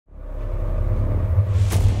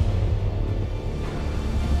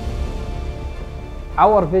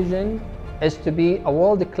Our vision is to be a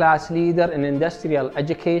world-class leader in industrial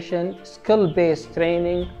education, skill-based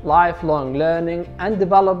training, lifelong learning and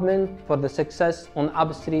development for the success on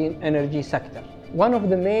upstream energy sector. One of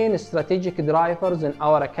the main strategic drivers in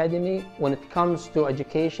our academy when it comes to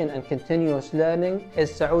education and continuous learning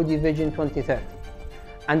is Saudi Vision 2030.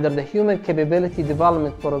 Under the Human Capability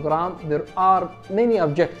Development Program, there are many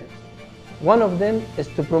objectives. One of them is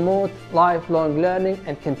to promote lifelong learning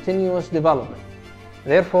and continuous development.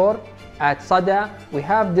 Therefore, at Sada, we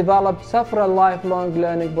have developed several lifelong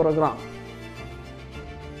learning programs.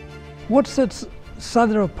 What sets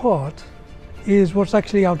Sada apart is what's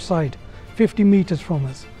actually outside, 50 meters from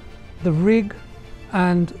us, the rig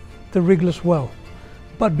and the rigless well.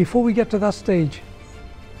 But before we get to that stage,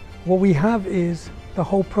 what we have is the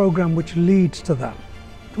whole program which leads to that.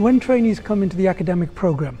 When trainees come into the academic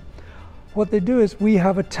program, what they do is we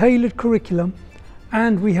have a tailored curriculum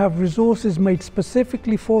and we have resources made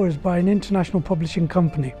specifically for us by an international publishing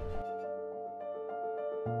company.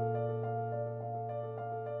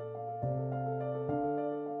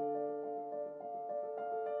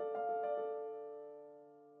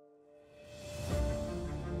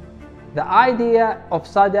 The idea of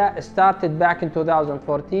Sada started back in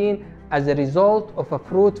 2014 as a result of a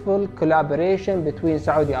fruitful collaboration between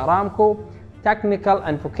Saudi Aramco, Technical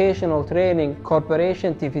and Vocational Training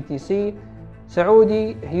Corporation (TVTC),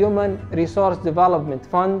 Saudi Human Resource Development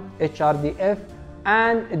Fund (HRDF),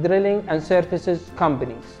 and drilling and services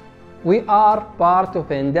companies. We are part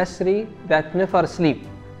of an industry that never sleeps.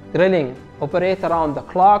 Drilling operate around the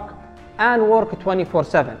clock and work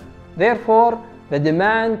 24/7. Therefore, the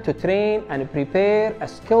demand to train and prepare a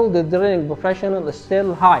skilled drilling professional is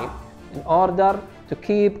still high in order to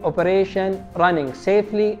keep operation running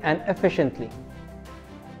safely and efficiently.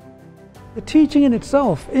 The teaching in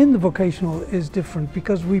itself in the vocational is different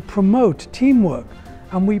because we promote teamwork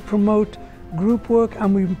and we promote group work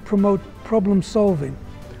and we promote problem solving.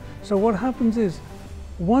 So what happens is,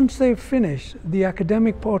 once they've finished the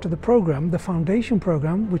academic part of the program, the foundation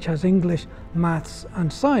program, which has English, maths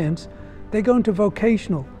and science, they go into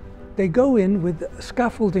vocational. They go in with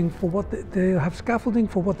scaffolding for what they have scaffolding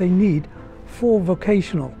for what they need for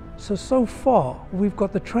vocational. So far we've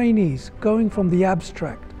got the trainees going from the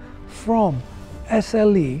abstract, from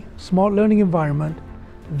SLE, Smart Learning Environment,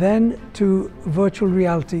 then to virtual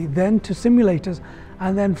reality, then to simulators,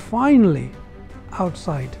 and then finally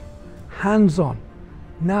outside, hands-on.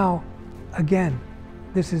 Now, again,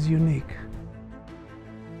 this is unique.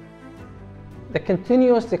 The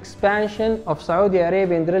continuous expansion of Saudi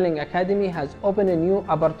Arabian Drilling Academy has opened a new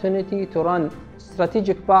opportunity to run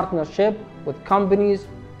strategic partnership with companies,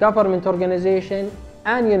 government organizations,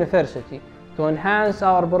 and university to enhance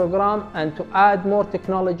our program and to add more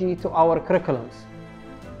technology to our curriculums.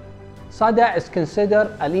 Sada is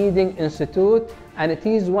considered a leading institute and it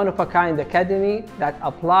is one-of-a-kind academy that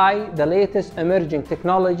apply the latest emerging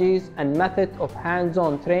technologies and method of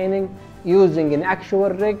hands-on training using an actual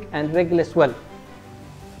rig and rigless well.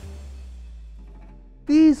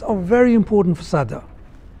 These are very important for Sada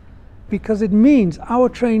because it means our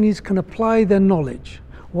trainees can apply their knowledge.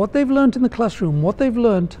 What they've learned in the classroom, what they've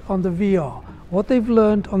learned on the VR, what they've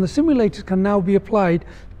learned on the simulators can now be applied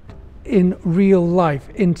in real life,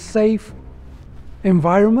 in safe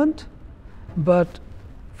environment, but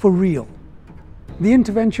for real. The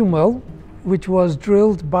intervention well, which was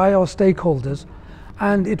drilled by our stakeholders,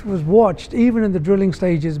 and it was watched even in the drilling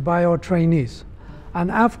stages by our trainees. And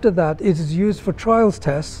after that, it is used for trials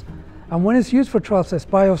tests. And when it's used for trials tests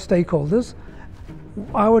by our stakeholders,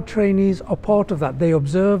 our trainees are part of that. They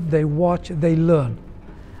observe, they watch, they learn.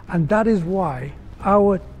 And that is why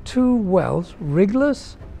our two wells,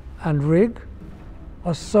 rigless and rig,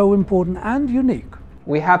 are so important and unique.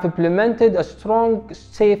 We have implemented a strong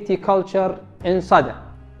safety culture in Sada,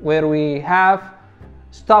 where we have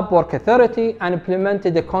Stop Work Authority and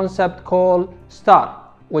implemented a concept called STAR,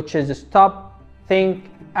 which is Stop, Think,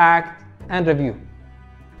 Act, and Review.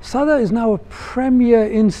 Sada is now a premier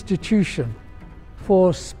institution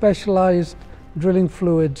for specialized drilling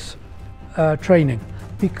fluids training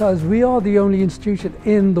because we are the only institution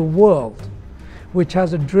in the world which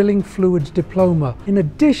has a drilling fluids diploma. In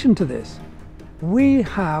addition to this, we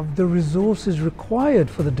have the resources required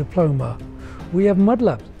for the diploma. We have mud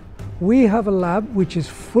labs. We have a lab which is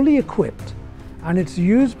fully equipped and it's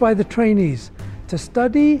used by the trainees to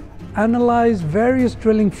study, analyze various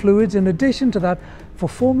drilling fluids, in addition to that for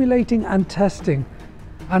formulating and testing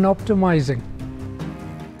and optimizing.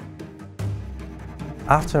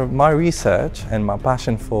 After my research and my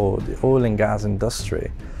passion for the oil and gas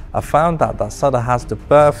industry, I found that Sada has the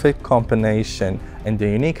perfect combination in the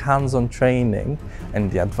unique hands-on training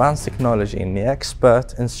and the advanced technology in the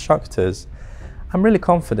expert instructors. I'm really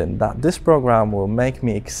confident that this program will make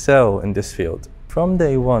me excel in this field. From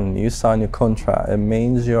day one, you sign your contract. It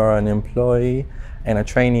means you're an employee and a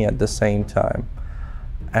trainee at the same time,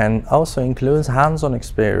 and also includes hands-on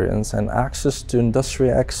experience and access to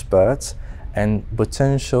industry experts and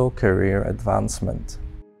potential career advancement.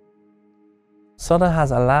 Sada has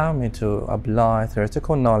allowed me to apply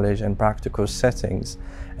theoretical knowledge in practical settings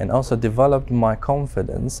and also developed my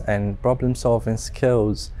confidence and problem-solving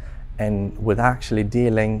skills and with actually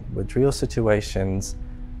dealing with real situations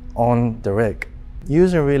on the rig.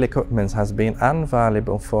 Using real equipment has been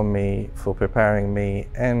invaluable for me for preparing me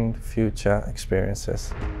in future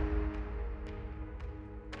experiences.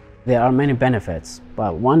 There are many benefits,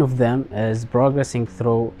 but one of them is progressing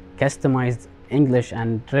through customized English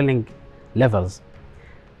and drilling levels,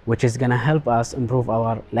 which is going to help us improve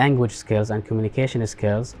our language skills and communication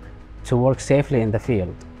skills to work safely in the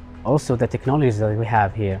field. Also, the technologies that we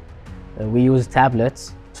have here, we use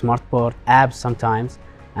tablets, smartboard, apps sometimes,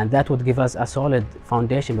 and that would give us a solid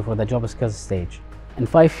foundation before the job skills stage. In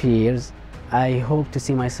 5 years, I hope to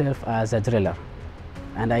see myself as a driller,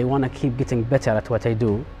 and I want to keep getting better at what I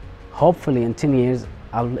do. Hopefully in 10 years,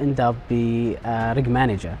 I'll end up be a rig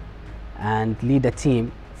manager and lead a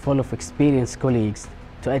team full of experienced colleagues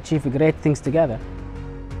to achieve great things together.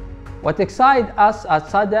 What excites us at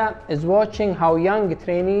Sada is watching how young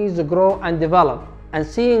trainees grow and develop, and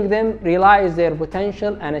seeing them realize their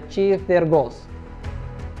potential and achieve their goals.